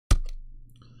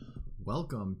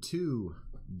Welcome to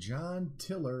John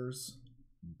Tiller's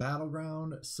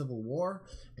Battleground Civil War,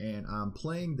 and I'm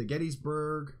playing the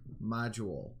Gettysburg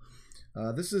module.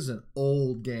 This is an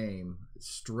old game,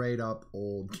 straight up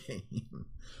old game,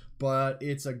 but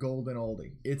it's a golden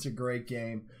oldie. It's a great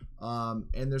game,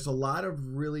 and there's a lot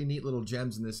of really neat little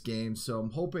gems in this game, so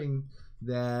I'm hoping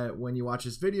that when you watch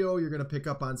this video, you're going to pick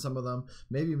up on some of them.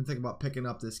 Maybe even think about picking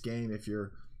up this game if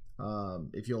you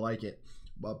like it.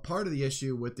 But part of the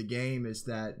issue with the game is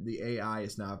that the AI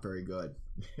is not very good.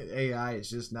 AI is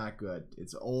just not good.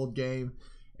 It's an old game,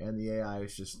 and the AI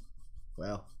is just,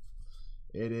 well,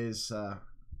 it is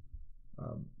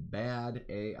bad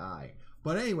AI.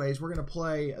 But anyways, we're going to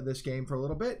play this game for a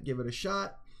little bit, give it a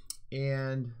shot.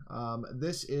 And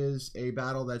this is a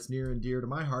battle that's near and dear to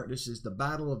my heart. This is the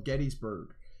Battle of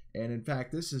Gettysburg. And in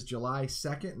fact, this is July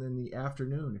 2nd in the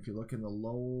afternoon. If you look in the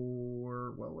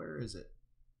lower, well, where is it?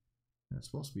 It's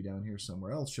supposed to be down here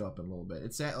somewhere. It'll show up in a little bit.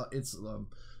 It's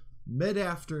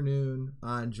mid-afternoon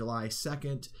on July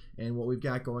 2nd, and what we've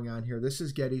got going on here, this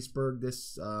is Gettysburg.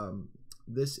 This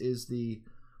is the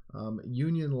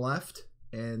Union left,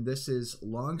 and this is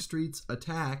Longstreet's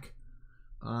attack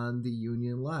on the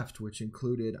Union left, which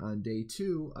included on day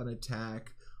 2 an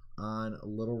attack on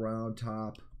Little Round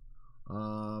Top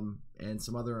and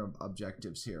some other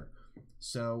objectives here.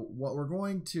 So what we're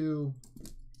going to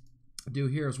do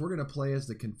here is we're going to play as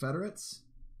the Confederates,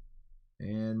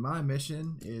 and my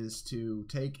mission is to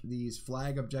take these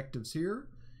flag objectives here,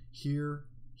 here,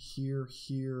 and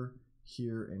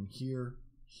here,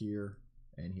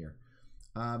 and here.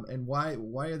 And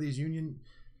why are these Union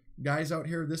guys out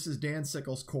here? This is Dan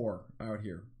Sickles' corps out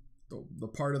here, the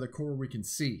part of the corps we can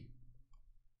see.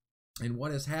 And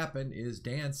what has happened is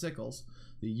Dan Sickles,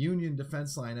 the Union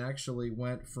defense line, actually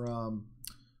went from,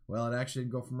 well, it actually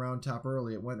didn't go from Round Top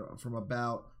early. It went from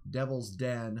about Devil's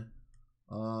Den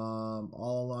all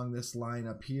along this line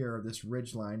up here, this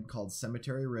ridge line called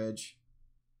Cemetery Ridge.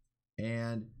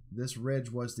 And this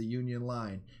ridge was the Union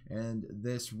line. And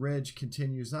this ridge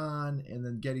continues on, and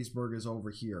then Gettysburg is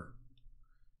over here.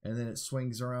 And then it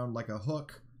swings around like a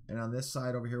hook, and on this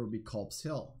side over here would be Culp's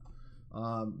Hill.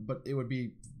 But it would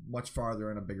be much farther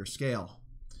and a bigger scale.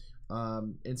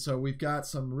 And so we've got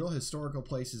some real historical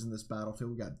places in this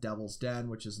battlefield. We've got Devil's Den,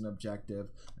 which is an objective,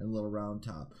 and Little Round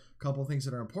Top. A couple of things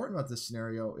that are important about this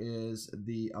scenario is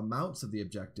the amounts of the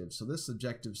objectives. So this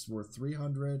objective's worth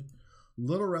 300.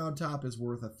 Little Round Top is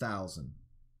worth 1,000.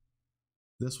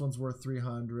 This one's worth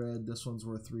 300. This one's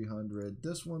worth 300.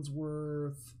 This one's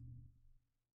worth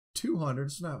 200.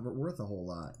 It's not worth a whole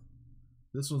lot.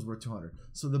 This one's worth 200.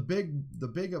 So the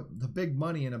big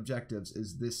money in objectives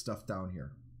is this stuff down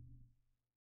here.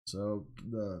 So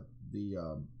the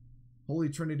Holy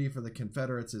Trinity for the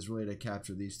Confederates is really to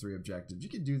capture these 3 objectives. You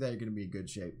can do that, you're going to be in good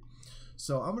shape.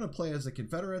 So I'm going to play as the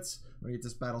Confederates. I'm going to get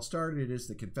this battle started. It is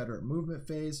the Confederate movement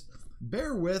phase.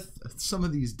 Bear with some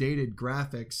of these dated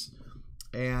graphics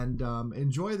and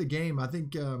enjoy the game. I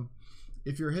think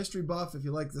if you're a history buff, if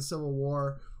you like the Civil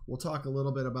War, we'll talk a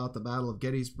little bit about the Battle of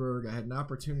Gettysburg. I had an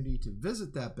opportunity to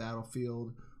visit that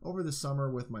battlefield over the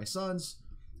summer with my sons,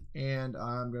 and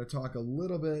I'm going to talk a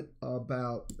little bit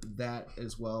about that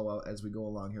as well as we go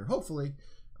along here, hopefully.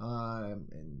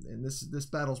 And this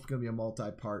battle is going to be a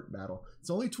multi-part battle. It's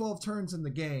only 12 turns in the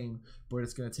game, but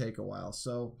it's going to take a while.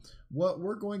 So what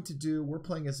we're going to do, we're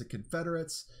playing as the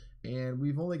Confederates, and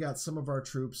we've only got some of our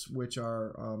troops which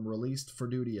are released for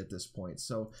duty at this point.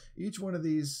 So each one of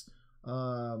these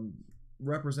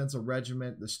represents a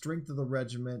regiment. The strength of the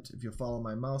regiment, if you follow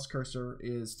my mouse cursor,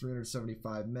 is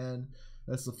 375 men.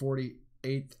 That's the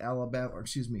 48th Alabama, or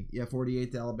excuse me, yeah,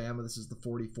 48th Alabama. This is the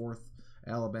 44th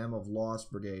Alabama of Law's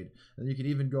Brigade. And you can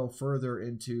even go further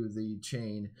into the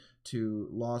chain to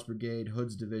Law's Brigade,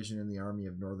 Hood's Division, and the Army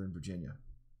of Northern Virginia.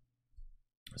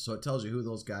 So it tells you who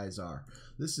those guys are.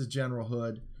 This is General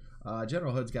Hood.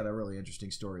 General Hood's got a really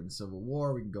interesting story in the Civil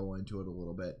War. We can go into it a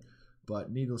little bit,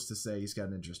 but needless to say, he's got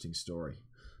an interesting story.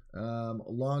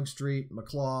 Longstreet,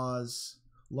 McLaws.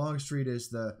 Longstreet is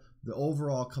the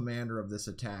overall commander of this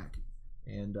attack.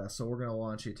 And so we're going to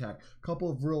launch the attack. A couple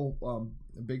of real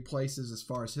big places as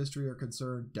far as history are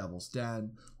concerned. Devil's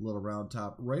Den, Little Round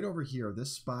Top. Right over here,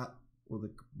 this spot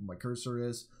where my cursor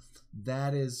is,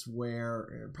 that is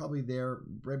where, probably there,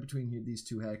 right between these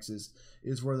 2 hexes,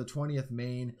 is where the 20th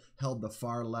Maine held the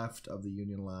far left of the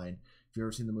Union line. If you've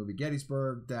ever seen the movie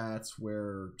Gettysburg, that's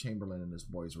where Chamberlain and his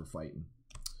boys were fighting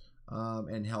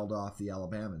and held off the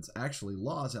Alabamans. Actually,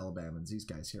 Law's Alabamans, these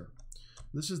guys here.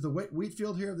 This is the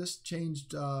Wheatfield here. This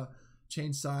changed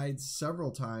changed sides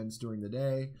several times during the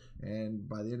day, and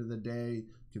by the end of the day,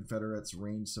 Confederates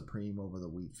reigned supreme over the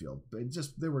Wheatfield.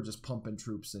 They were just pumping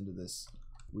troops into this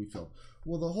Wheatfield.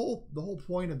 Well, the whole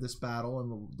point of this battle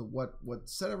and what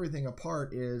set everything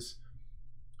apart is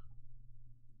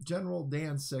General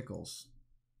Dan Sickles.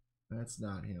 That's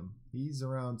not him. He's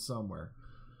around somewhere.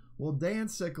 Well, Dan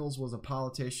Sickles was a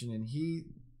politician, and he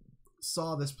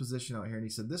saw this position out here, and he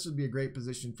said this would be a great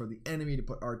position for the enemy to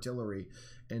put artillery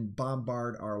and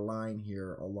bombard our line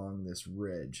here along this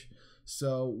ridge.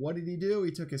 So what did he do? He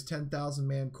took his 10,000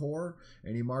 man corps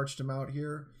and he marched them out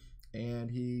here, and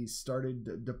he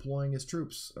started deploying his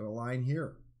troops in a line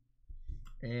here.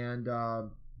 And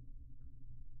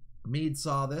Meade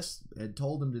saw this, had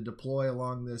told him to deploy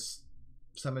along this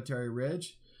cemetery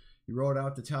ridge. He rode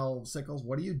out to tell Sickles,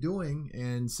 what are you doing?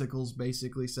 And Sickles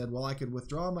basically said, well, I could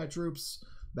withdraw my troops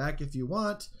back if you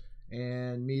want.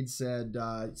 And Meade said,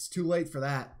 it's too late for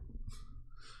that.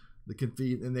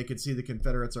 And they could see the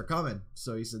Confederates are coming.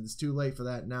 So he said, it's too late for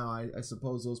that now. I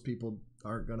suppose those people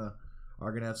are gonna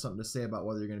have something to say about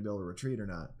whether you're gonna be able to retreat or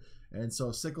not. And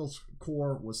so Sickles'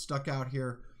 corps was stuck out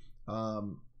here.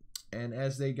 And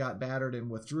as they got battered and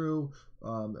withdrew,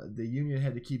 the Union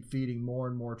had to keep feeding more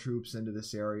and more troops into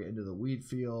this area, into the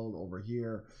Wheatfield over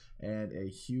here, and a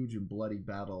huge and bloody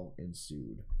battle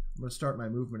ensued. I'm going to start my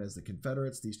movement as the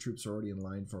Confederates. These troops are already in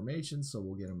line formation, so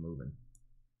we'll get them moving.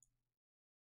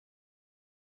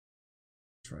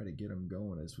 Try to get them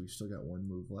going as we've still got one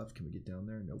move left. Can we get down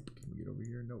there? Nope. Can we get over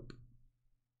here? Nope.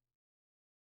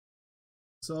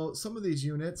 So some of these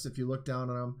units, if you look down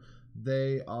on them,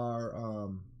 they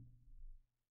are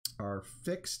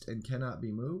fixed and cannot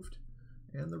be moved.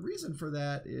 And the reason for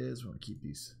that is we want to keep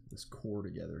this corps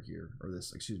together here, or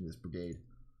this brigade,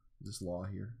 this law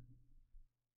here.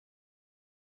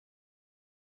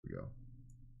 Here we go.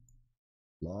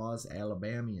 Laws,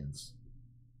 Alabamians.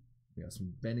 We got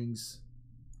some Bennings.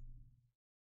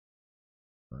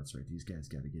 Oh, that's right, these guys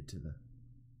got to get to the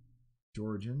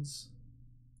Georgians.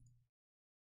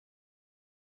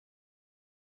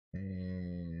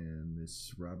 And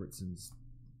this Robertson's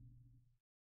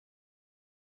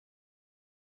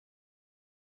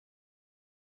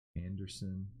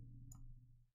Anderson.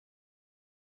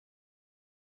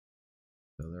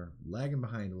 So they're lagging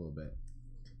behind a little bit.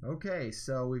 Okay,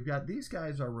 so we've got these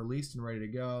guys are released and ready to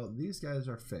go. These guys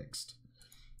are fixed.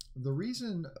 The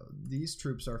reason these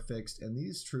troops are fixed and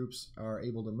these troops are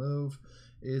able to move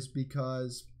is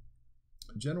because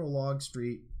General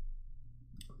Longstreet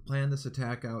planned this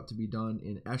attack out to be done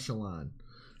in echelon.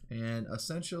 And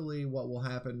essentially what will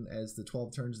happen as the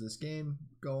 12 turns of this game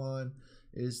go on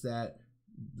is that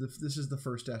this is the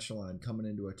first echelon coming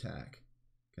into attack.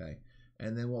 Okay,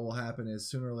 and then what will happen is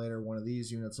sooner or later one of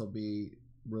these units will be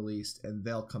released and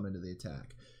they'll come into the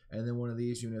attack, and then one of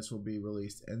these units will be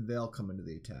released and they'll come into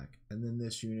the attack, and then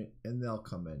this unit and they'll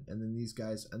come in, and then these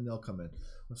guys and they'll come in.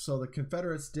 So the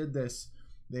Confederates did this.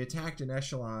 They attacked in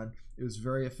echelon. It was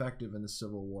very effective in the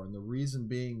Civil War, and the reason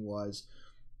being was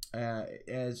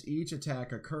as each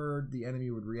attack occurred, the enemy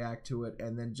would react to it,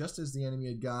 and then just as the enemy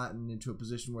had gotten into a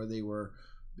position where they were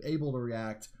able to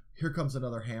react, here comes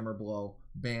another hammer blow.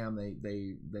 Bam,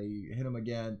 they hit them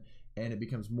again, and it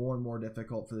becomes more and more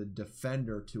difficult for the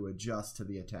defender to adjust to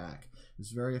the attack.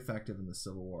 It's very effective in the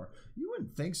Civil War. You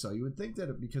wouldn't think so. You would think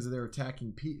that because they're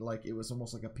attacking, like it was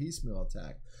almost like a piecemeal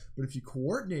attack. But if you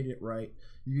coordinate it right,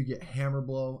 you could get hammer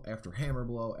blow after hammer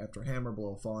blow after hammer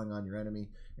blow falling on your enemy,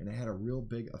 and it had a real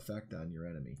big effect on your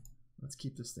enemy. Let's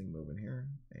keep this thing moving here,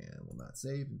 and we'll not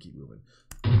save and keep moving.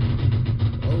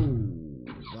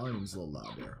 Oh, volume's a little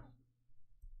loud there.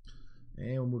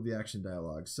 And we'll move the action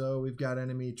dialogue. So we've got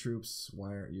enemy troops. Why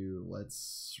aren't you?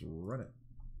 Let's run it.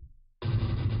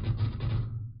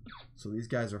 So these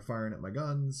guys are firing at my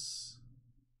guns.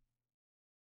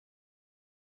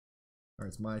 All right,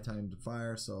 it's my time to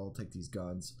fire, so I'll take these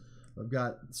guns. I've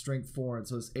got strength 4, and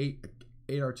so it's eight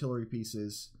artillery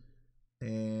pieces.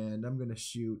 And I'm gonna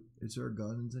shoot. Is there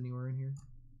guns anywhere in here?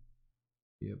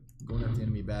 Yep, going after the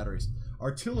enemy batteries.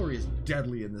 Artillery is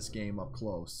deadly in this game up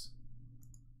close.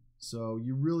 So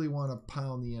you really want to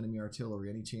pound the enemy artillery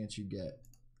any chance you get.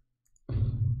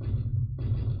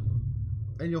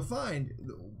 And you'll find,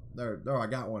 there, I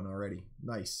got one already.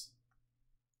 Nice.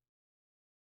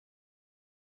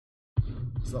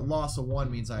 So that loss of 1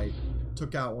 means I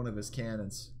took out one of his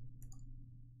cannons.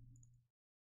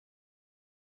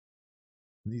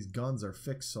 And these guns are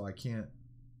fixed, so I can't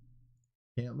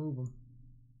move them.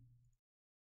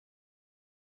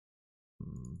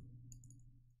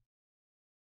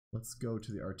 Let's go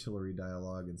to the artillery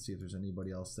dialogue and see if there's anybody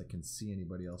else that can see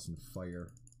anybody else and fire.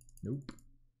 Nope.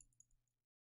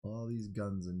 All these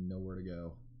guns and nowhere to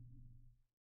go.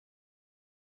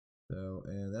 So,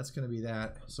 and that's going to be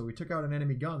that. So we took out an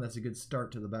enemy gun. That's a good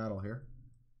start to the battle here.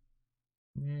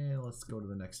 Yeah, let's go to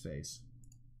the next phase.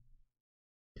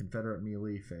 Confederate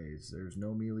melee phase. There's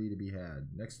no melee to be had.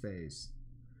 Next phase.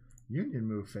 Union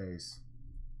move phase.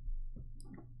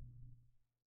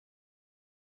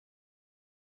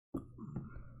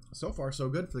 So far, so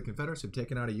good for the Confederates. We've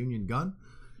taken out a Union gun,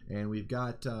 and we've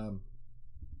got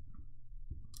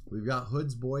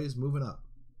Hood's boys moving up.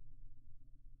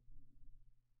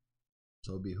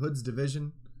 So it'll be Hood's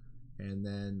division, and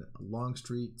then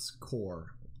Longstreet's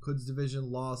corps. Hood's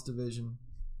division, Law's division.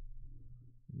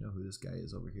 You know who this guy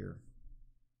is over here?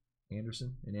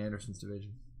 Anderson, in Anderson's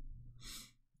division.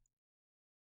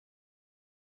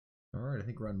 All right, I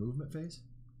think we're on movement phase.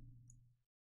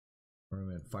 Or are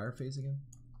we in fire phase again?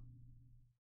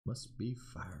 Must be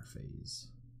fire phase.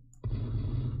 What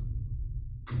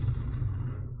I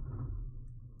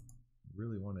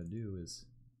really want to do is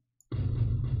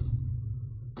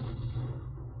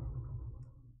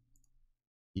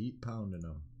keep pounding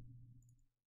them.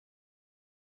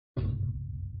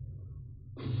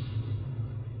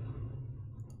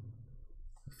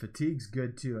 Fatigue's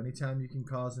good too. Anytime you can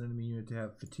cause an enemy unit to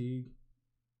have fatigue,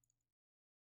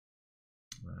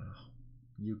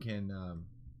 you can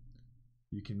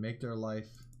make their life.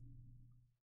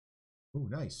 Ooh,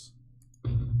 nice.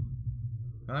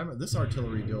 This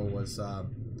artillery duel was. I've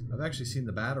actually seen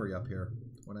the battery up here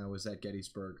when I was at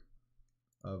Gettysburg.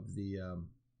 Of the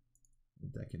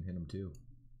that can hit them too.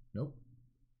 Nope.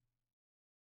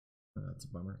 That's a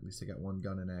bummer. At least I got one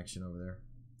gun in action over there.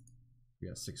 We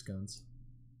got 6 guns.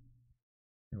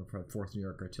 And we're probably 4th New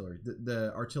York Artillery.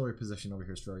 The artillery position over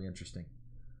here is very interesting.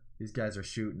 These guys are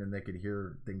shooting and they could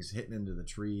hear things hitting into the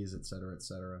trees, etc.,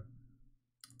 etc.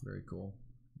 Very cool.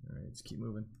 All right, let's keep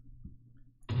moving.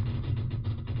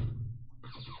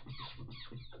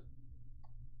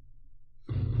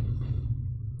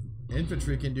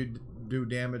 Infantry can do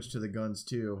damage to the guns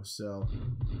too, so.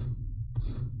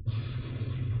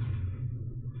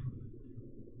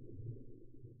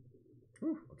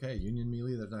 Whew, okay, Union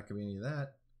melee, there's not going to be any of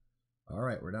that. All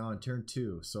right, we're now on turn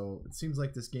 2. So it seems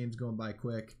like this game's going by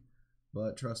quick,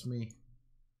 but trust me,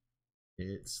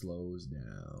 it slows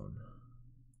down.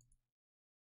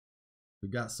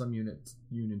 We've got some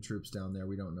Union troops down there.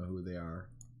 We don't know who they are.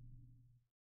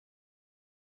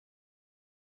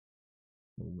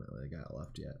 Movement they got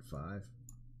left yet? 5. Is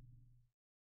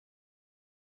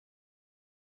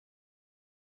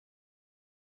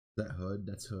that Hood?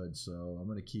 That's Hood. So I'm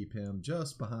going to keep him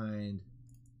just behind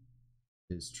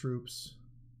his troops.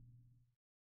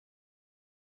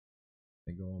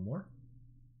 They go one more.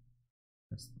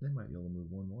 They might be able to move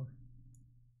one more.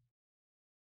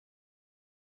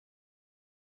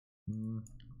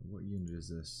 What unit is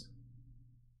this?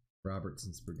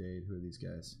 Robertson's brigade. Who are these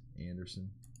guys? Anderson.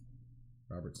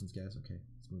 Robertson's guys. Okay,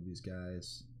 let's move these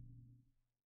guys.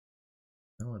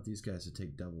 I want these guys to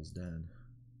take Devil's Den.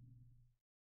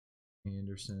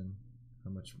 Anderson. How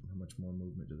much more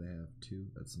movement do they have? 2.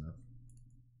 That's enough.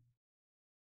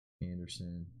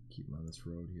 Anderson. Keep them on this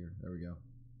road here. There we go.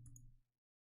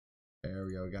 There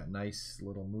we go. We got nice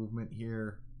little movement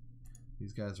here.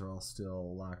 These guys are all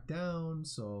still locked down,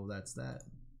 so that's that.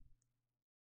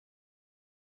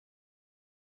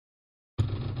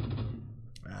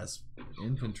 As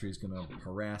infantry is going to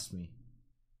harass me.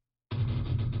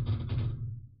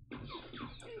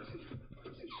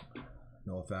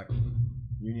 No effect.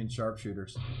 Union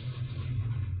sharpshooters.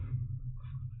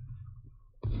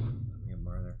 Get them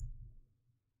there.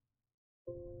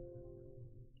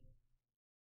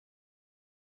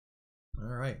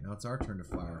 All right, now it's our turn to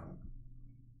fire.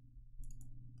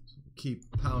 So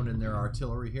keep pounding their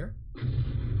artillery here.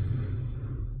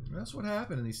 That's what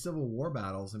happened in these Civil War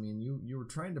battles. I mean, you were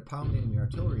trying to pound in the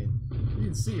artillery, and you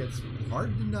can see it's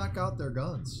hard to knock out their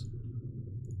guns.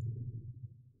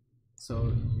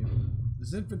 So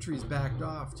his infantry's backed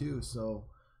off too. So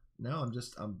now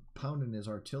I'm pounding his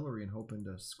artillery and hoping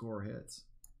to score hits.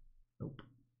 Nope.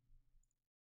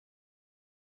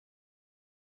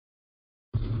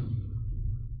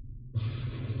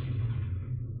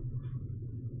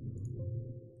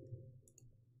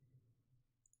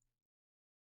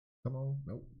 Come on.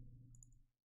 Nope.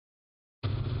 I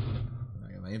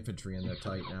got my infantry in there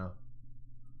tight now.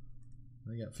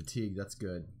 I got fatigue. That's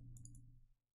good.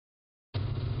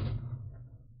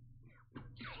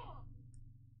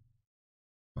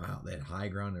 Wow, they had high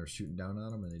ground. They were shooting down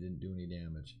on them and they didn't do any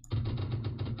damage.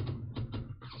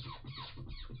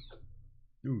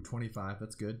 Ooh, 25.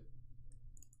 That's good.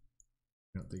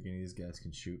 I don't think any of these guys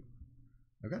can shoot.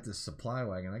 I've got this supply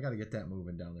wagon. I got to get that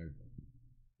moving down there.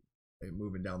 They're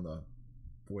moving down the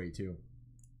way too.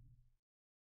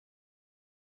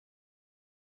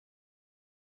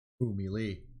 Ooh,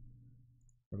 melee.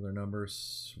 What are their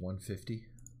numbers? 150.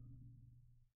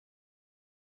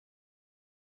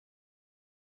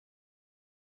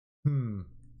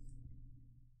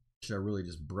 Should I really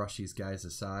just brush these guys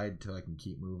aside till I can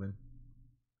keep moving?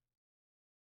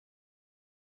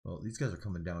 Well, these guys are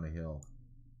coming down a hill.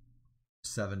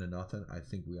 7-0. I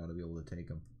think we ought to be able to take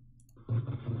them.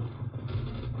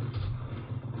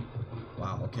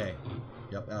 Wow, okay.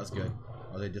 Yep, that was good.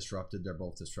 Are they disrupted? They're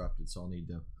both disrupted, so I'll need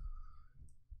to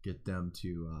get them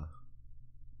to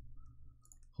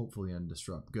hopefully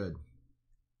undisrupt. Good.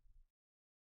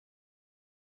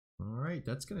 Alright,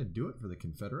 that's going to do it for the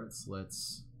Confederates.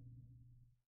 Let's...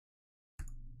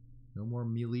 No more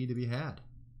melee to be had.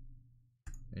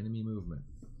 Enemy movement.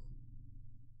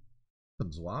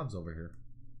 Some Zouaves over here.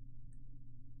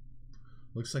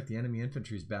 Looks like the enemy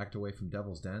infantry's backed away from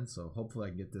Devil's Den, so hopefully I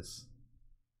can get this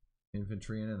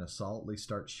infantry in and assault, at least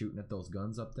start shooting at those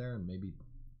guns up there and maybe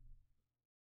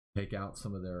take out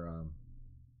some of their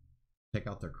take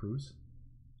out their crews.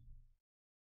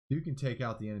 If you can take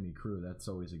out the enemy crew, that's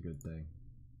always a good thing.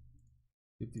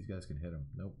 See if these guys can hit them.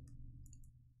 Nope.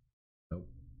 Nope.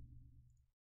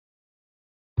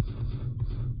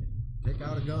 Take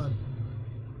out a gun.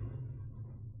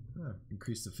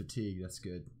 Increase the fatigue, that's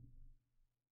good.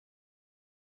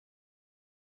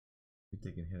 I think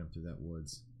they can hit him through that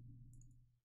woods.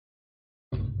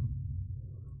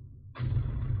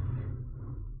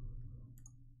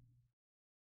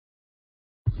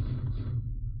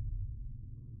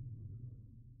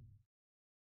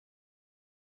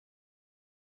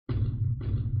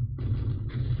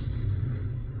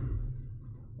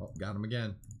 Oh, got him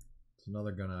again. It's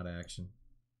another gun out of action.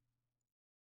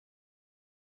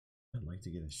 I'd like to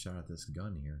get a shot at this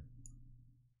gun here.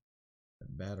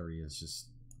 That battery is just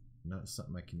not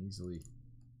something I can easily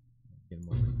get him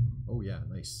over. Oh yeah,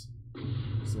 nice.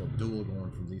 There's a little duel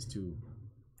going from these two.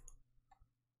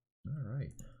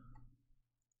 Alright.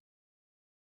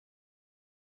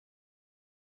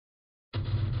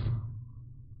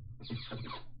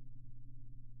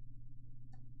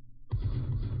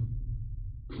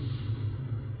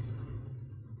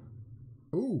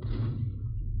 Ooh!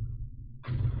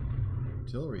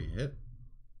 Artillery hit.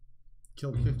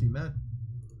 Killed 50 men.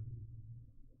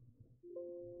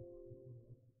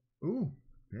 Ooh!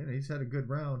 Man, he's had a good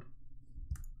round.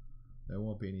 There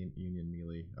won't be any Union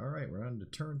melee. Alright, we're on to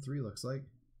turn 3, looks like.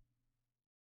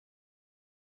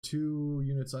 2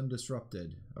 units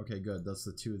undisrupted. Okay, good. That's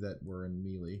the 2 that were in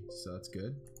melee, so that's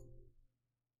good.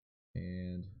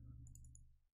 And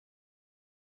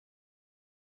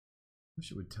I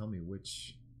wish it would tell me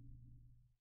which.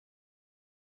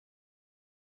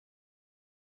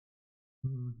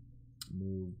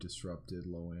 Move, disrupted,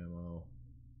 low ammo.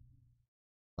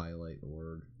 Highlight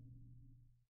org.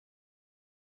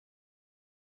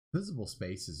 Visible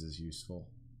spaces is useful.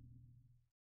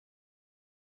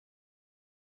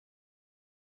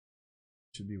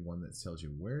 Should be one that tells you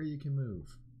where you can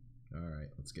move. Alright,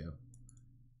 let's go.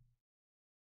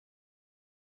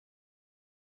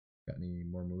 Got any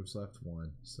more moves left?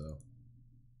 1, so.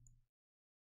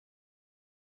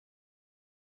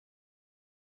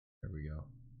 There we go.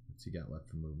 What's he got left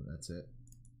for movement? That's it.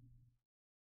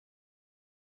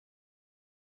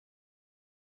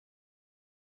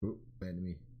 Oop,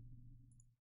 enemy.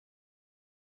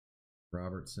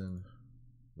 Robertson.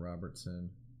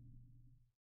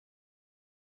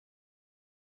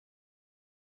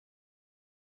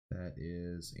 That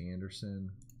is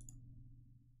Anderson.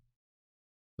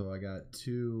 So I got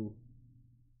 2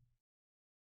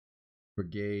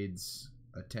 brigades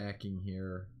attacking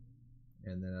here,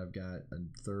 and then I've got a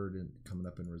 3rd coming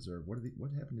up in reserve. What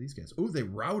happened to these guys? Oh, they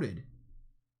routed.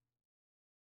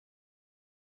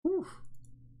 Whew.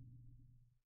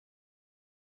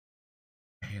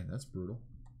 Man, that's brutal.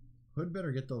 Hood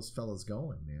better get those fellas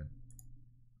going, man.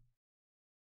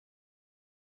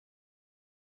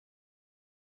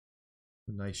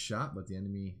 A nice shot, but the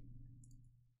enemy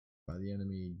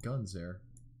guns there.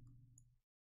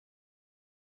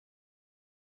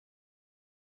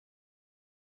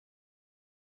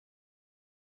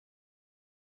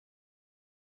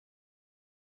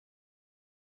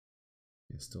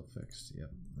 It's still fixed. Yep.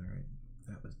 All right.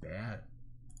 That was bad.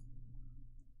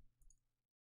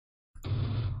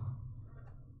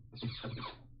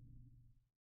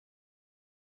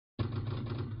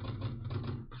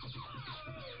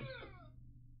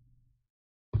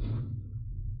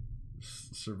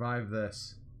 Survive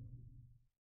this.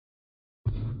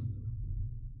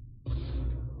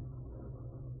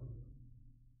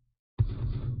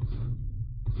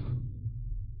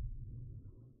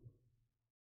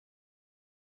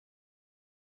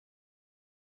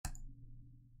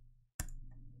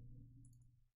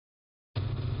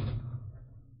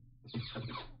 All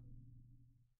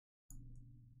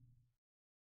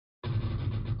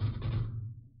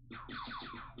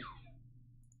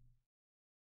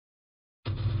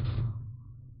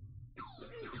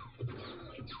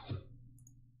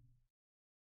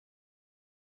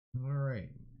right.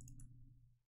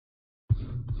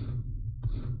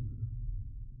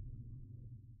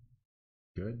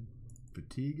 Good.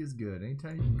 Fatigue is good.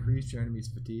 Anytime you increase your enemy's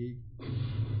fatigue,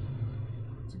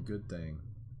 it's a good thing.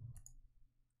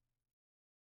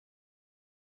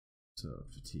 So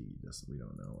fatigue, we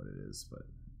don't know what it is, but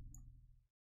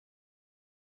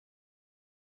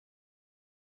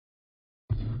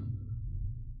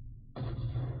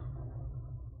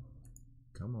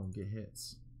come on, get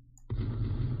hits.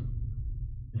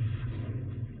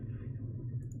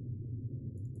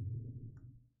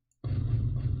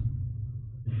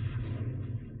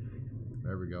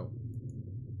 There we go.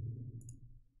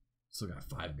 Still got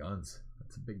 5 guns.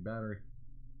 That's a big battery.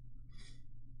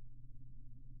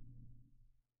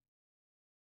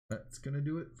 That's gonna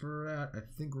do it for that. I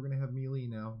think we're gonna have melee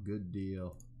now. Good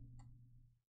deal.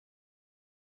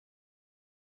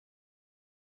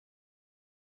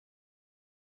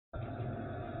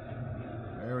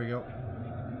 There we go.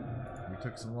 We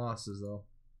took some losses though.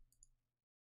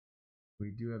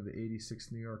 We do have the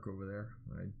 86 New York over there.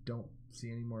 I don't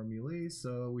see any more melee,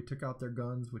 so we took out their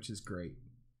guns, which is great.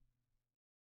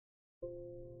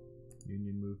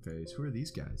 Union move phase. Who are these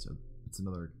guys? Oh, it's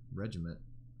another regiment.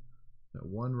 That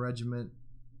one regiment.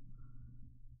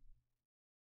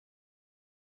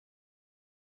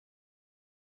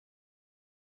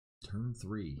 Turn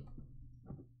 3.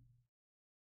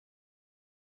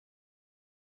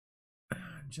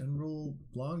 General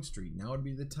Longstreet, now would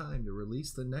be the time to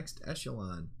release the next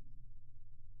echelon.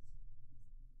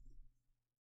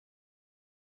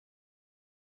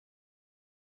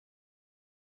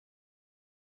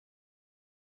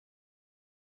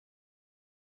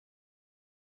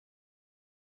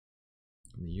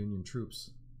 From the Union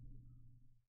troops.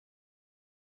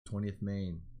 20th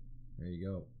Maine. There you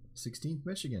go. 16th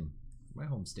Michigan, my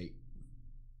home state.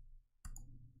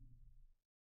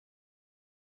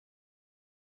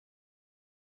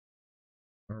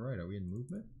 Alright, are we in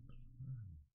movement?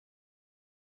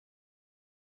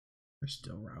 We're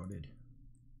still routed.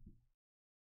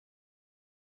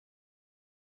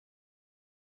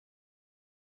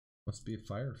 Must be a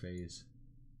fire phase.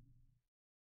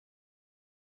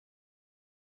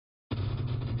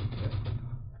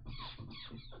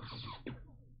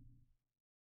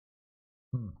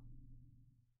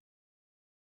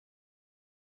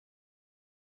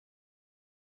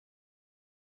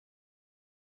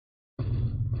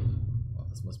 Oh,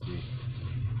 this must be. There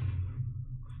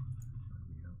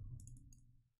we go.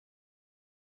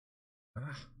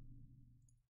 Ah.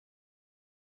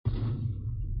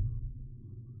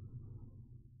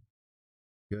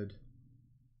 Good.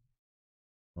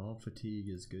 All fatigue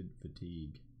is good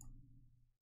fatigue.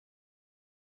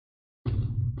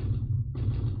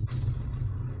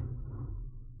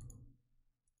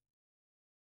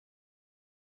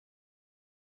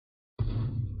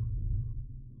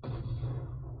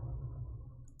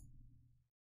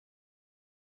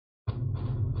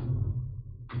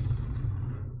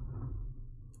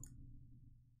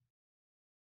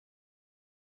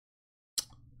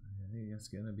 I think that's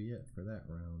gonna be it for that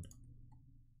round.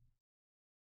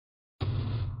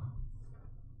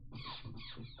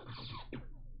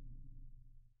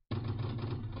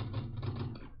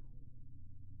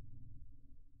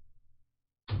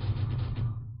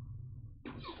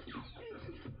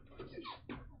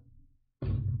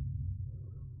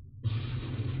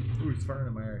 Ooh, he's firing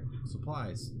at my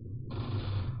supplies.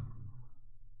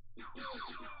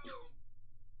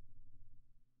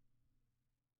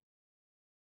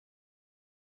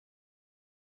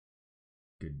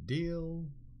 Good deal.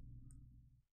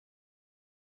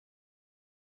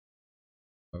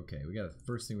 Okay, we got the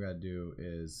first thing we gotta do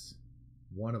is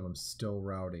one of them still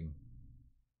routing.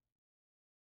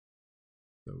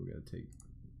 So we gotta take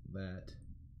that.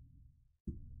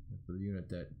 For the unit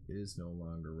that is no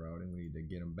longer routing, we need to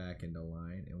get them back into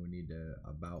line, and we need to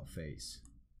about face.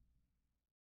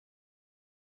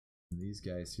 And these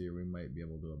guys here, we might be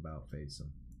able to about face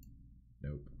them.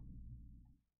 Nope.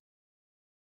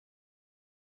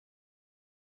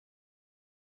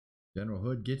 General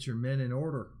Hood, get your men in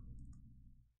order.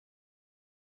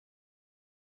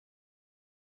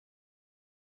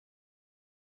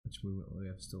 Which movement do we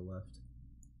have still left?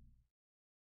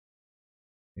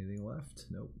 Anything left?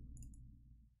 Nope.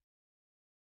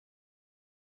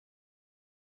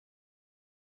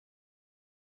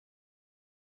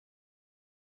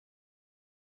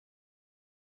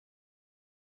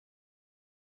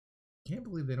 Can't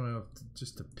believe they don't have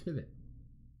just to pivot.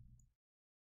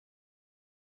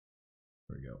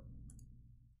 There we go.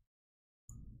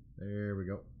 There we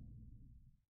go.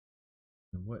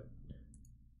 And what?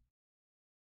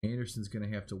 Anderson's going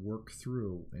to have to work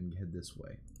through and head this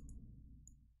way.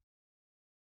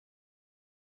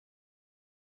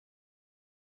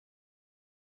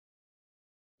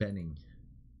 Benning.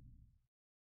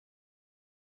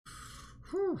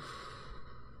 Whew.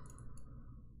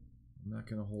 I'm not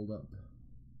going to hold up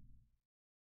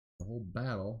the whole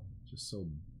battle just so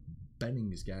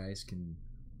Benning's guys can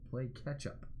play catch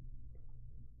up.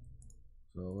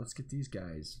 So let's get these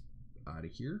guys out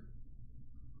of here.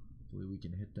 Hopefully we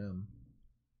can hit them.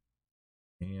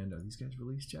 And are these guys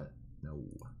released yet? No.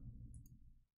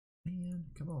 Man,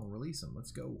 come on, release them.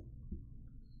 Let's go.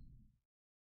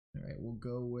 All right, we'll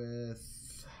go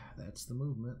with, that's the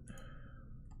movement.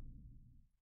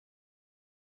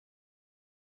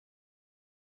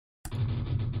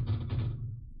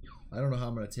 I don't know how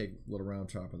I'm going to take Little Round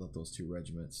Top without those two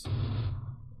regiments.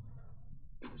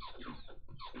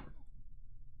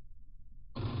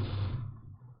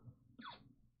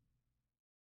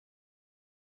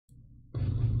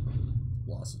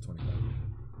 Loss of 25.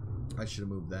 I should have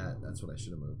moved that. That's what I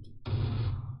should have moved.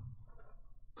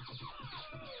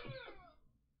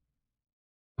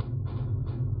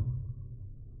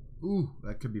 Ooh,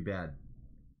 that could be bad.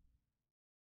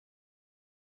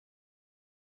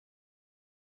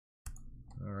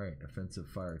 All right, offensive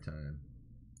fire time.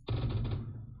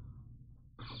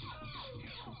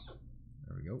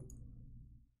 There we go.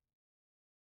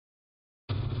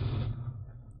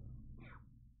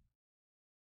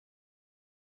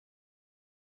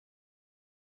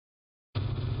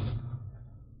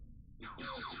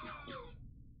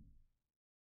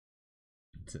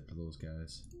 That's it for those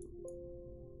guys.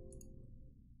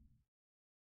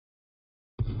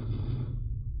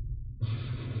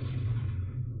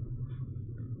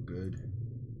 Good.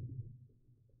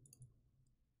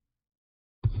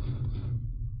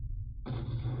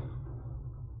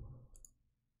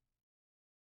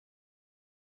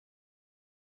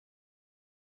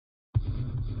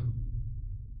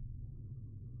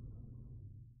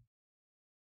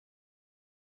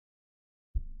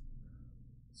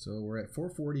 So we're at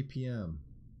 4:40 p.m.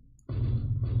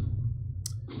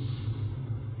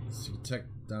 So you check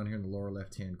down here in the lower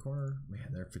left-hand corner.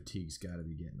 Man, their fatigue's got to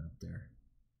be getting up there.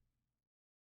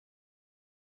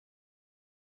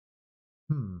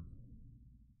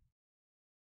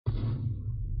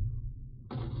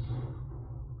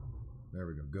 There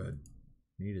we go. Good.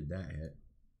 Needed that hit.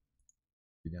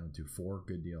 Be down to 4.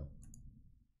 Good deal.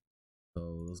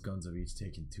 So those guns have each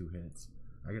taken 2 hits.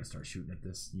 I gotta start shooting at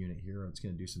this unit here. It's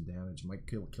gonna do some damage. Might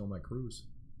kill my crews.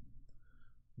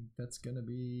 I think that's gonna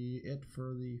be it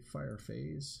for the fire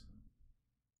phase.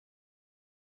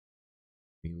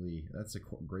 Melee. That's a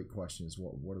great question. Is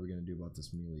what are we gonna do about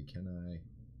this melee? Should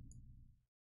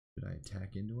I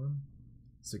attack into him?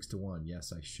 6 to 1.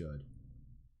 Yes, I should.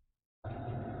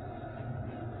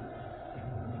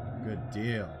 Good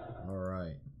deal. All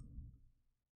right.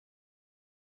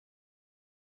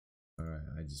 All right.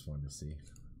 I just wanted to see.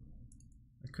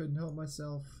 I couldn't help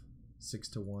myself. 6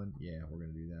 to 1. Yeah, we're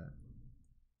gonna do that.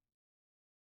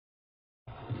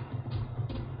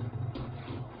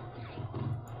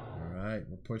 All right,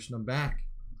 we're pushing them back.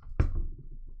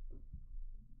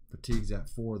 Fatigue's at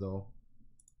 4 though.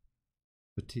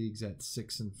 Fatigue's at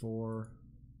 6 and 4.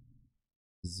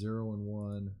 0 and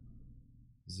 1.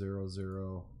 0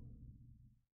 0.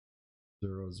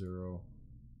 0 0.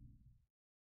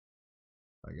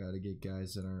 I gotta get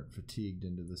guys that aren't fatigued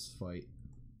into this fight.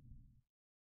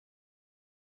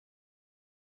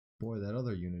 Boy, that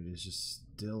other unit is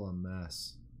just still a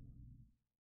mess.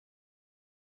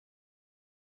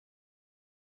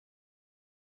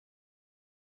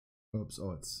 Oops,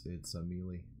 oh, it's a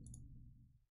melee.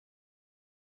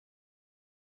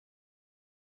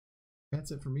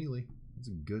 That's it for melee. That's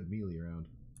a good melee round.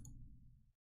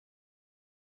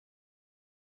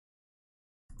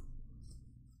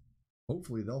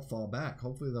 Hopefully they'll fall back.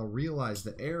 Hopefully they'll realize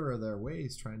the error of their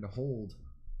ways trying to hold.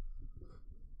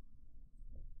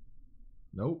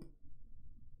 Nope.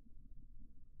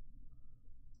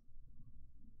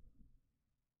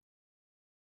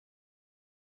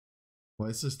 Well,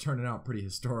 this is turning out pretty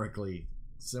historically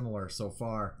similar so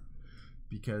far,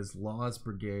 because Law's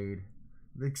Brigade,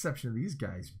 with the exception of these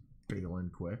guys bailing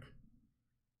quick,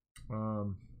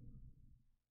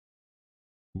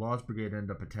 Law's Brigade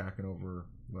ended up attacking over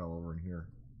in here.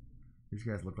 These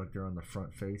guys look like they're on the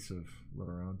front face of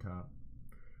Little Round Top.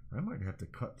 I might have to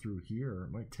cut through here.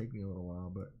 It might take me a little while,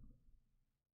 but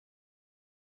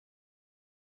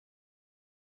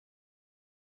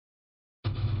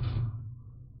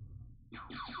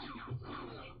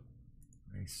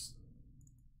Nice.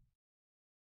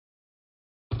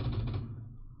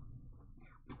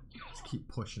 Just keep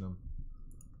pushing them.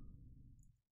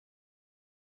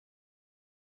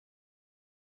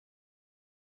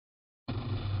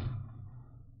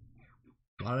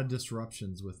 A lot of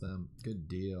disruptions with them. Good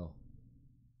deal.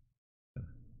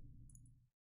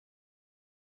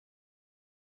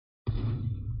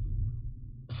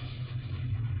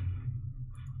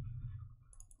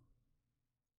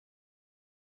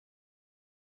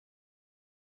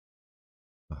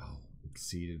 Oh,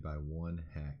 exceeded by 1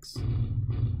 hex.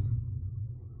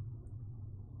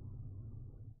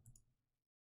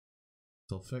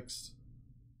 Still fixed.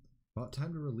 About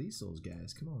time to release those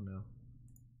guys. Come on now.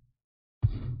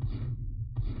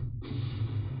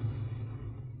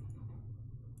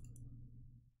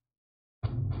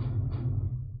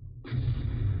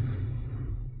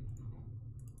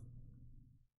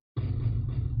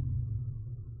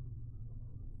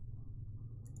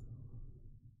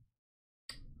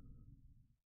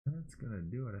 That's gonna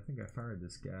do it. I think I fired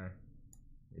this guy.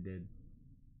 It did.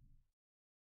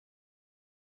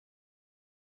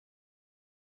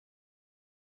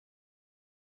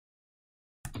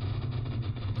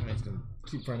 I'm just gonna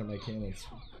keep firing my cannons.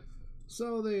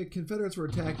 So the Confederates were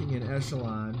attacking in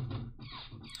echelon,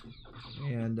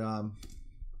 and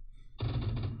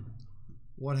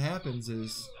what happens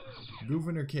is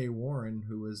Gouverneur K. Warren,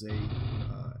 who was a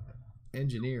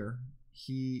engineer,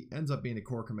 he ends up being a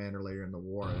corps commander later in the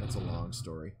war, and it's a long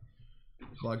story.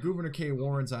 But Gouverneur K.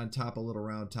 Warren's on top of Little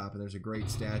Round Top, and there's a great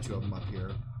statue of him up here.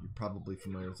 You're probably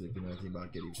familiar with it if you know anything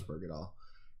about Gettysburg at all.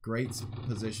 Great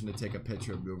position to take a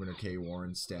picture of Gouverneur K.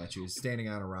 Warren's statue. He's standing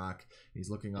on a rock. He's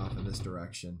looking off in this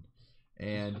direction.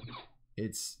 And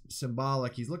it's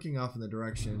symbolic. He's looking off in the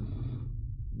direction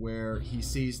where he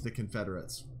sees the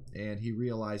Confederates. And he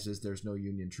realizes there's no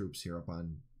Union troops here up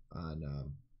on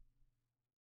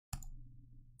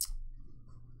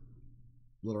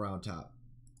Little Round Top.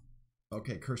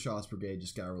 Okay, Kershaw's brigade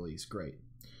just got released. Great.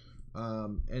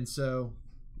 And so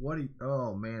what he,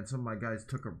 oh man, some of my guys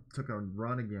took a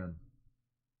run again.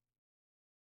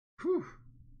 Whew.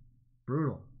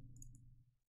 Brutal.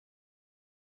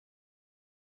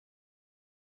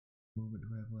 What do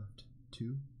I have left?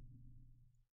 2.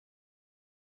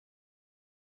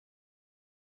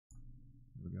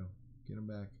 There we go. Get him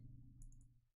back.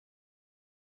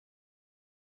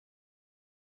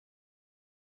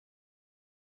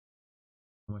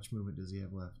 How much movement does he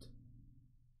have left?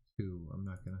 2. I'm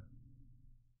not gonna.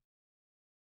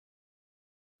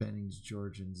 Bennings,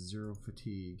 Georgians, 0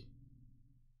 fatigue.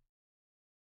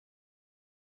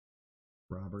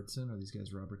 Robertson, are these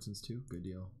guys Robertsons too? Good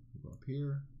deal. We'll go up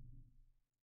here.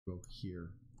 Go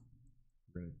here.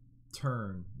 We're gonna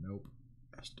turn. Nope.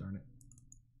 Gosh darn it.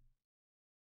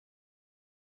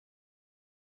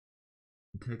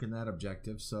 I'm taking that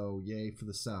objective, so yay for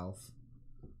the South.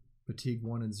 Fatigue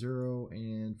 1 and 0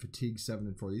 and fatigue 7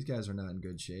 and 4. These guys are not in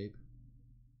good shape.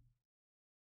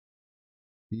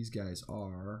 These guys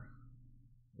are,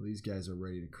 well, these guys are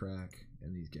ready to crack,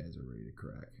 and these guys are ready to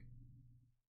crack.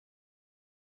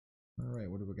 All right,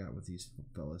 what do we got with these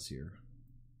fellas here?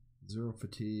 0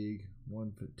 fatigue,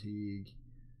 1 fatigue,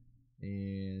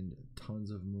 and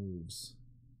tons of moves.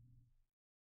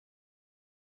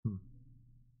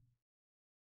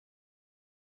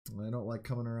 I don't like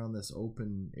coming around this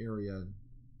open area.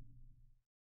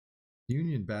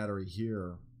 Union battery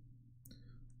here.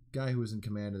 Guy who was in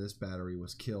command of this battery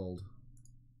was killed.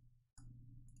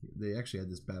 They actually had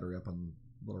this battery up on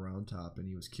Little Round Top, and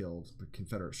he was killed. The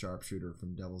Confederate sharpshooter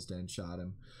from Devil's Den shot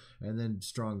him. And then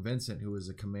Strong Vincent, who was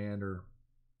a commander,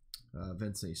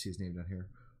 Vincent, you see his name down here,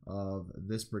 of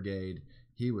this brigade,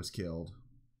 he was killed.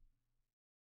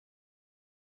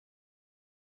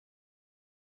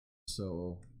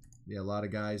 So, yeah, a lot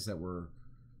of guys that were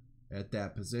at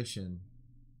that position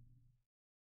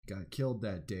got killed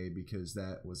that day because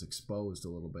that was exposed a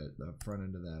little bit. The front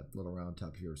end of that Little Round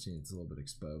Top, if you've ever seen it, it's a little bit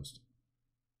exposed.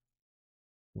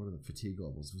 What are the fatigue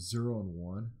levels? 0 and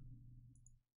 1.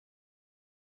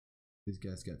 These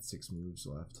guys got 6 moves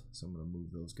left, so I'm going to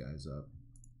move those guys up.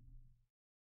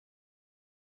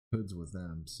 Hood's with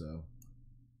them, so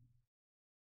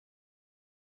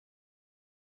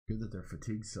good that their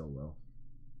fatigue's so low.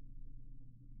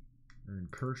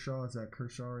 And Kershaw, is that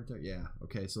Kershaw right there? Yeah,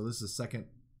 okay, so this is the second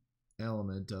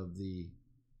element of the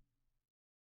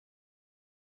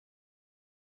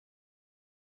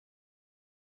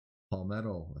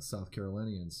Palmetto, South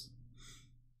Carolinians.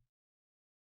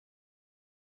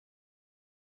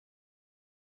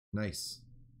 Nice.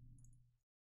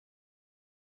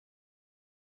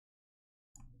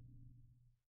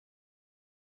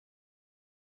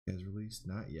 least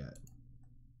not yet.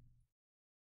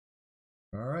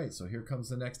 Alright, so here comes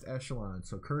the next echelon.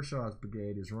 So Kershaw's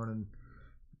brigade is running.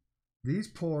 These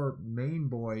poor Maine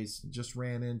boys just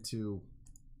ran into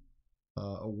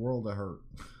a world of hurt.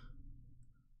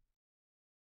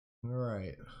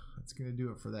 Alright, that's going to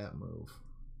do it for that move.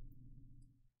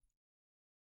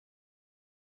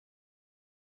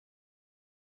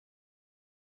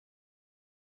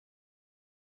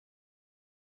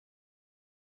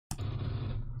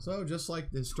 So just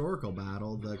like the historical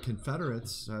battle, the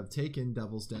Confederates have taken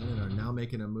Devil's Den and are now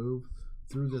making a move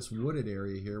through this wooded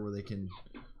area here where they can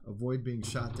avoid being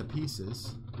shot to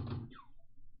pieces.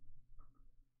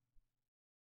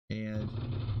 And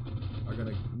are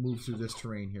going to move through this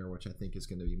terrain here, which I think is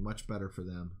going to be much better for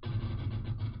them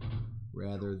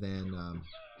rather than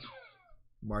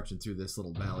marching through this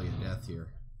little valley of death here.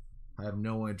 I have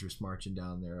no interest marching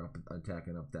down there,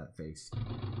 attacking up that face.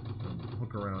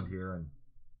 Hook around here and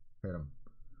hit him.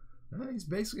 It's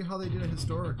basically how they did it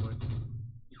historically.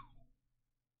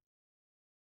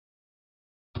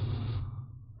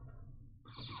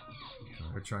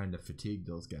 They're trying to fatigue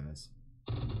those guys.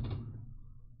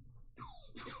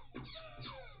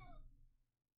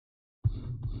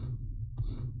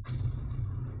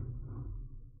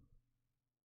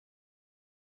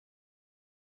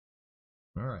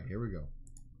 Alright, here we go.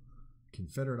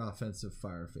 Confederate offensive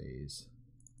fire phase.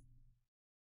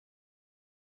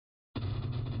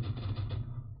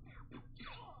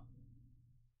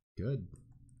 Good.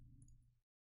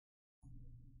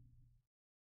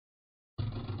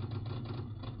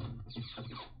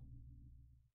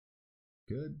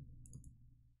 Good.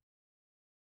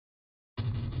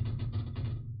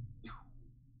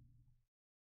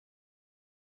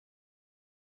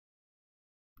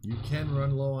 You can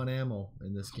run low on ammo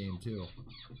in this game too.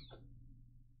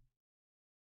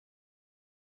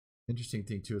 Interesting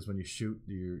thing too is when you shoot,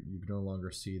 you no longer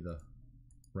see the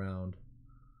round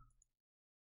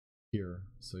here.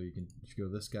 So you can, if you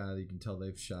go this guy, you can tell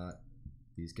they've shot.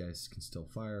 These guys can still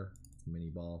fire. Mini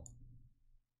ball.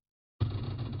 I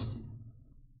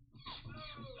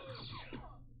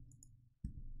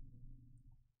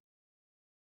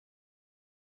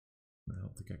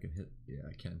don't think I can hit. Yeah,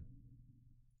 I can.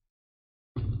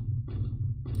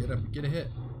 Get a hit.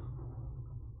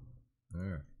 All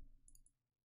right.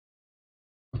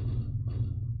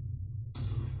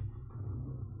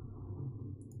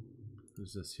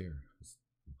 Who's this here?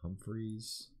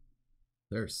 Humphreys.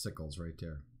 There's Sickles right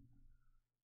there.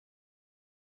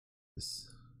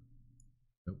 This.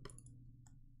 Nope.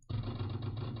 I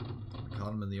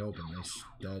caught him in the open.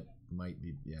 That might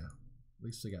be, yeah. At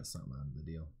least they got something out of the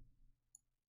deal.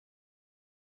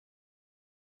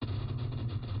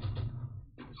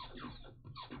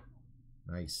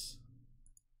 Nice.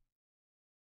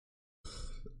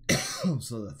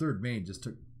 So the 3rd Maine just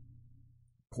took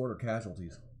quarter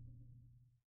casualties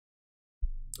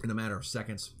in a matter of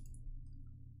seconds.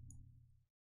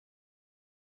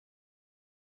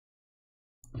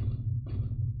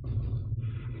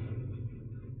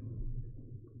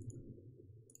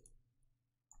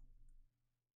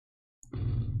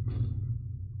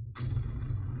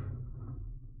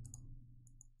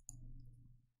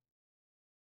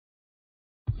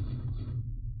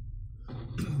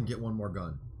 Get one more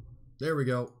gun. There we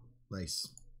go. Nice.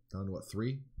 Down to what,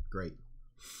 3? Great.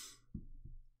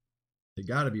 They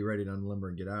got to be ready to unlimber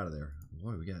and get out of there.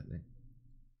 Boy, we got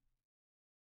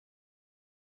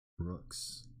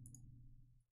Brooks.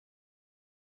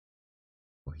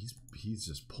 Well, he's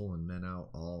just pulling men out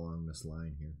all along this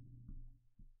line here.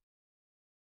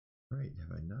 Right?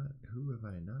 Have I not? Who have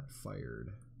I not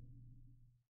fired?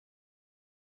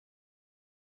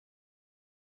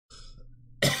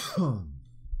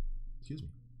 Excuse me.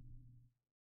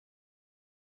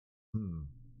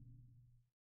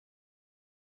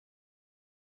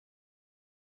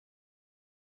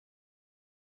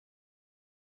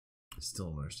 I still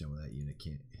don't understand why that unit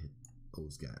can't hit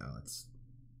those guys. Oh, it's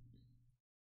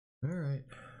all right.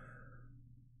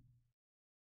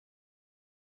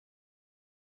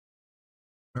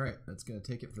 All right, that's gonna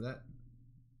take it for that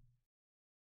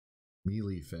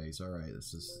melee phase. All right,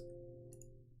 this is.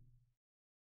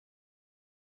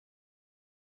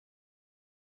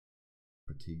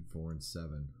 Fatigue 4 and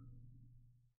 7.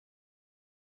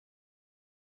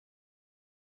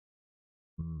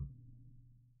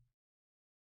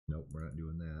 Nope, we're not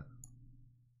doing that.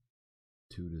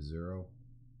 2 to 0.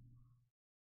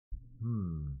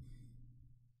 You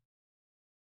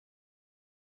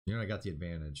know, I got the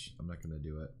advantage. I'm not going to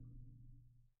do it.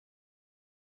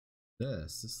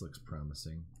 This looks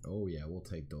promising. Oh yeah, we'll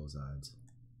take those odds.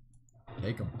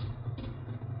 Take them.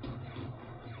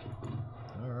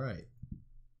 All right.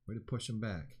 Way to push them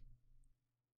back.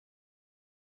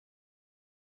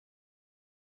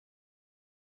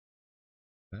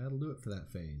 That'll do it for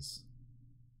that phase.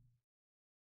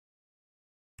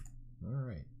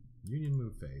 Alright, Union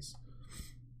move phase.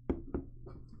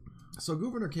 So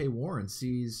Governor K. Warren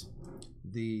sees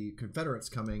the Confederates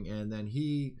coming, and then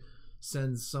he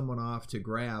sends someone off to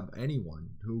grab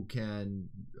anyone who can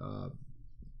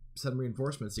send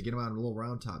reinforcements to get them out of Little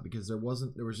Round Top, because there was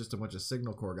just a bunch of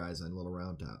Signal Corps guys on Little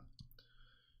Round Top.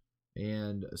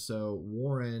 And so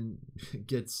Warren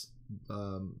gets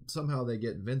somehow they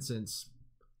get Vincent's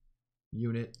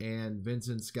unit, and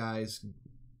Vincent's guys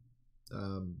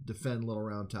defend Little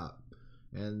Round Top.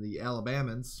 And the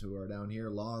Alabamans, who are down here,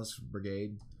 Law's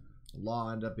brigade,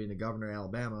 Law ended up being the governor of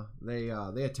Alabama. They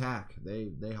attack.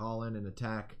 They haul in and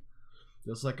attack,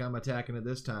 just like I'm attacking at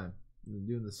this time. They're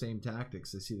doing the same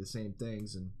tactics. They see the same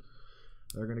things, and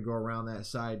they're going to go around that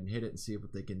side and hit it and see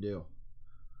what they can do.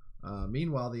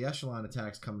 Meanwhile, the echelon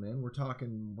attack's coming in. We're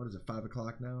talking, what is it, 5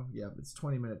 o'clock now? Yeah, it's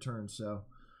 20-minute turn, so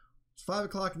it's 5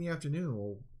 o'clock in the afternoon.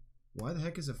 Well, why the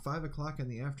heck is it 5 o'clock in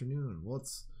the afternoon? Well,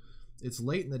 it's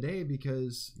late in the day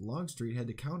because Longstreet had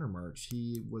to countermarch.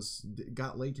 He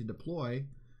got late to deploy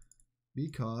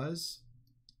because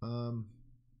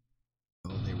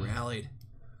they rallied.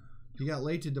 He got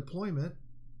late to deployment.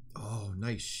 Oh,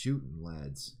 nice shooting,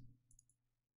 lads.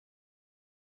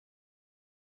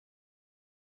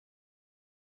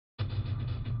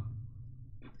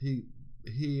 He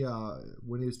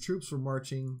when his troops were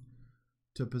marching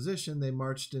to position, they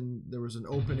marched in, there was an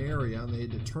open area, and they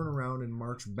had to turn around and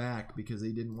march back because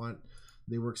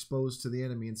they were exposed to the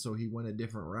enemy, and so he went a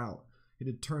different route. He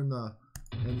had to turn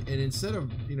and instead of,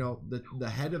 the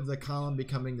head of the column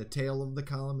becoming the tail of the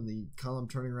column and the column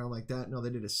turning around like that, no, they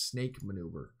did a snake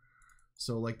maneuver.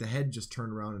 So like the head just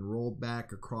turned around and rolled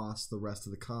back across the rest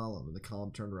of the column, and the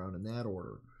column turned around in that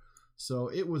order. So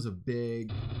it was a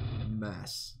big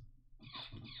mess.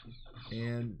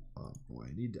 And oh boy,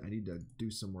 I need to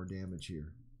do some more damage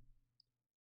here.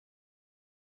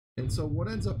 And so what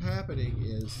ends up happening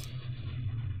is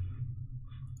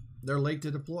they're late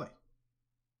to deploy.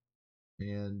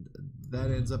 And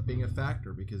that ends up being a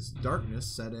factor because darkness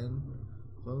set in.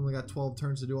 So we only got 12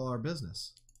 turns to do all our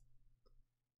business.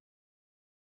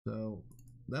 So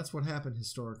that's what happened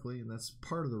historically, and that's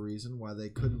part of the reason why they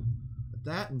couldn't.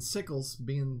 That and Sickles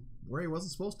being where he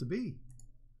wasn't supposed to be.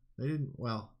 They didn't,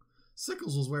 well,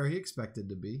 Sickles was where he expected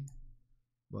to be,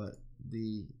 but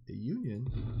the Union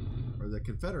or the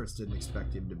Confederates didn't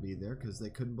expect him to be there because they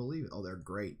couldn't believe it. Oh, they're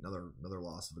great. Another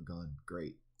loss of a gun.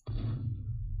 Great.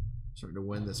 Starting to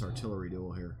win this artillery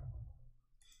duel here.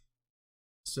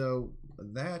 So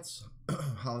that's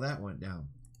how that went down.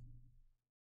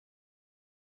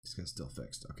 This guy's still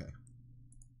fixed. Okay.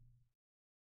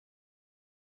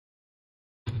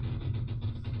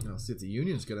 Now let's see if the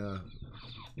Union's gonna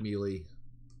melee.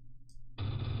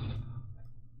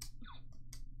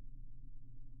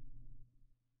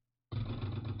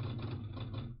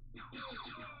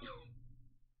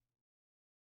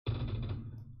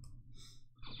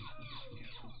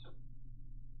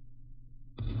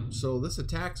 So this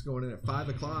attack's going in at 5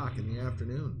 o'clock in the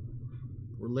afternoon.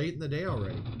 We're late in the day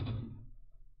already.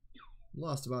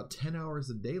 Lost about 10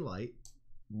 hours of daylight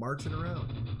marching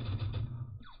around.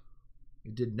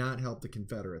 It did not help the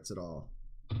Confederates at all.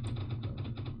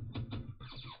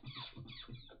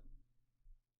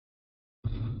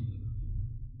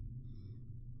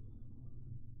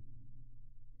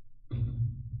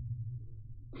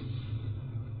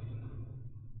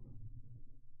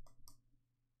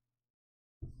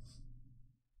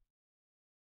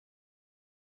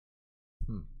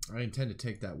 I intend to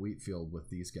take that Wheatfield with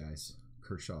these guys.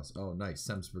 Kershaw's. Oh, nice.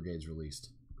 Semmes Brigade's released.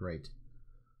 Great.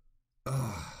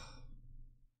 Ah.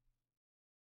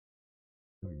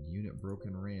 Unit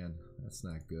broken ran. That's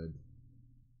not good.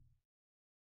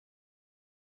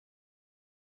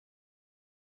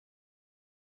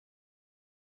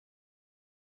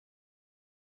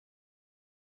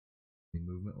 Any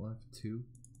movement left? 2.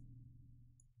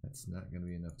 That's not going to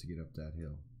be enough to get up that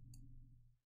hill.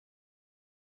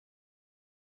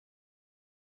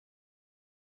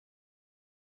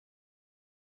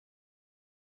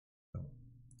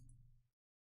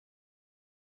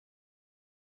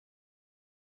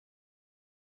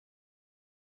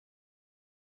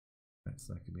 That's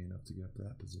not gonna be enough to get up to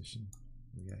that position.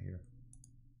 What we got here?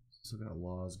 Still got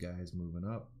Law's guys moving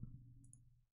up.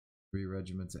 3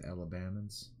 regiments of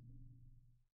Alabamans.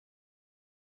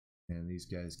 And these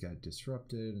guys got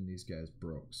disrupted and these guys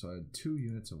broke. So I had 2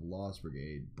 units of Law's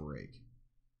brigade break.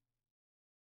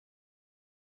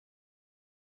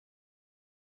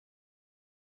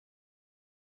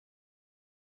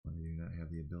 have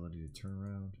the ability to turn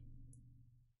around.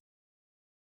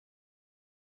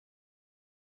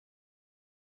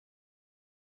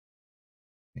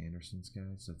 Anderson's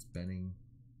guys, that's Benning.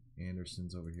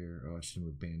 Anderson's over here. Oh, I should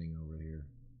move Banning over here.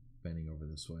 Benning over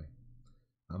this way.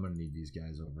 I'm going to need these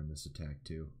guys over in this attack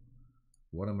too.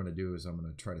 What I'm going to do is I'm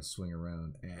going to try to swing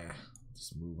around.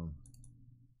 Just move them.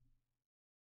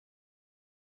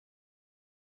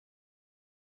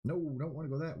 No, don't want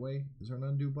to go that way. Is there an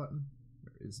undo button?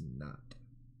 There is not.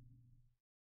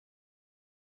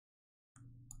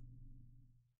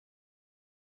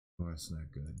 Oh, that's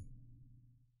not good.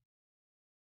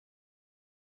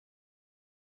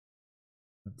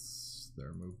 That's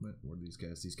their movement. What are these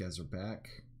guys? These guys are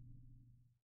back.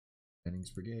 Benning's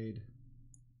brigade.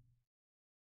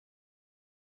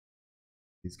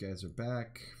 These guys are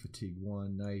back. Fatigue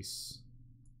 1, nice.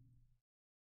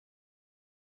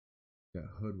 Got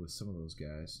Hood with some of those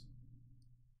guys.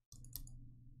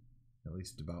 At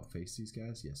least about face these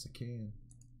guys? Yes, I can.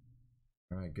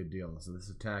 Alright, good deal. So this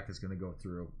attack is going to go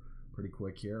through pretty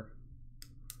quick here.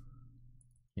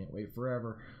 Can't wait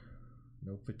forever.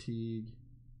 No fatigue.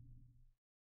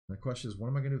 And the question is, what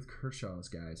am I going to do with Kershaw's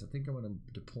guys? I think I'm going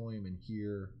to deploy him in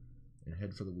here and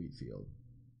head for the Wheatfield.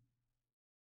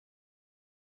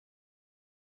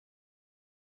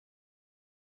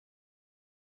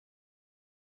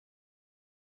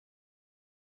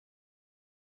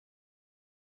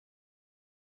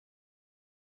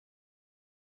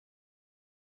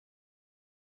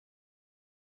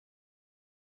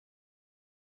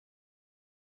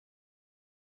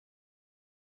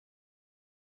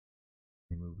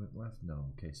 Movement left? No.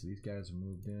 Okay, so these guys are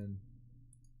moved in.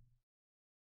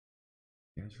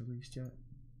 You guys released yet?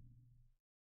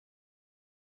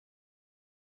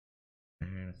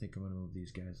 And I think I'm going to move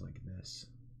these guys like this.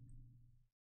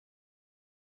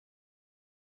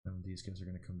 And these guys are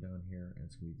going to come down here, and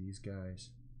it's going to be these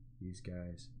guys,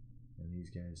 and these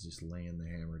guys just laying the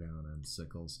hammer down on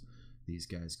sickles. These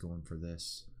guys going for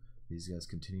this. These guys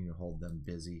continue to hold them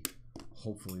busy.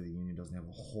 Hopefully the Union doesn't have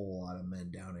a whole lot of men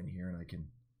down in here, and I can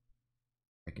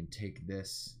take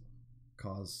this,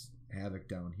 cause havoc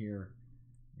down here,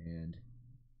 and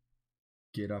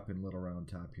get up in Little Round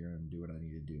Top here and do what I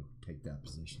need to do. Take that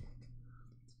position.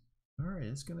 Alright,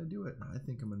 that's going to do it. I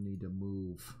think I'm going to need to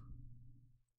move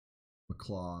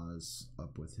McClaws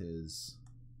up with his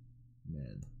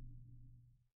men.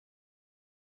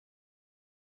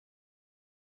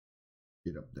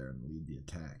 Get up there and lead the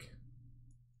attack.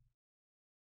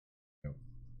 Yep.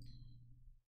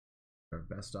 Our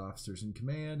best officers in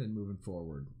command and moving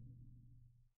forward.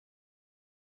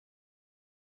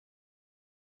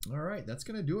 Alright, that's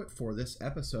going to do it for this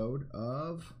episode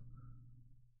of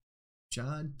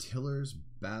John Tiller's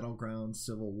Battleground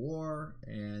Civil War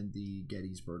and the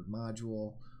Gettysburg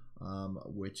module,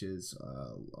 which is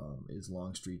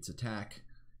Longstreet's attack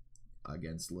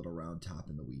against Little Round Top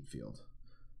in the Wheatfield.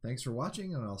 Thanks for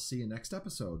watching, and I'll see you next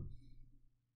episode.